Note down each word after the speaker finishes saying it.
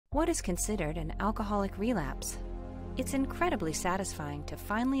What is considered an alcoholic relapse? It's incredibly satisfying to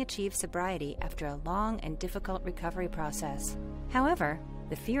finally achieve sobriety after a long and difficult recovery process. However,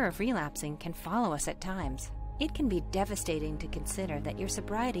 the fear of relapsing can follow us at times. It can be devastating to consider that your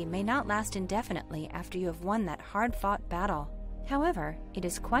sobriety may not last indefinitely after you have won that hard-fought battle. However, it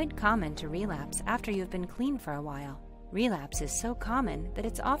is quite common to relapse after you have been clean for a while. Relapse is so common that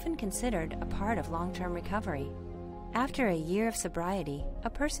it's often considered a part of long-term recovery. After a year of sobriety, a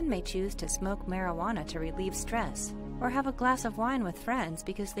person may choose to smoke marijuana to relieve stress, or have a glass of wine with friends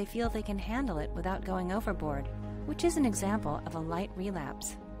because they feel they can handle it without going overboard, which is an example of a light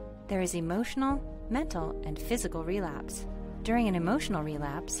relapse. There is emotional, mental, and physical relapse. During an emotional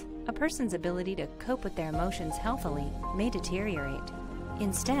relapse, a person's ability to cope with their emotions healthily may deteriorate.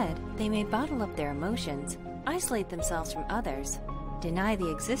 Instead, they may bottle up their emotions, isolate themselves from others, deny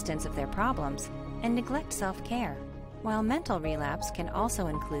the existence of their problems, and neglect self-care. While mental relapse can also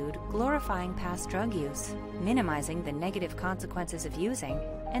include glorifying past drug use, minimizing the negative consequences of using,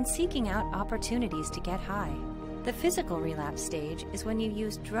 and seeking out opportunities to get high. The physical relapse stage is when you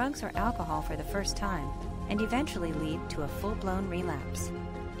use drugs or alcohol for the first time and eventually lead to a full-blown relapse.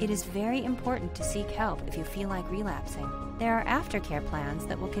 It is very important to seek help if you feel like relapsing. There are aftercare plans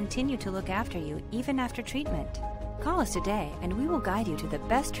that will continue to look after you even after treatment. Call us today and we will guide you to the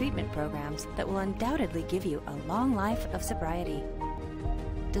best treatment programs that will undoubtedly give you a long life of sobriety.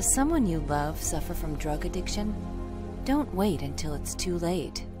 Does someone you love suffer from drug addiction? Don't wait until it's too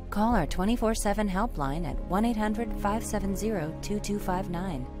late. Call our 24/7 helpline at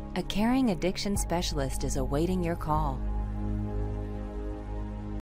 1-800-570-2259. A caring addiction specialist is awaiting your call.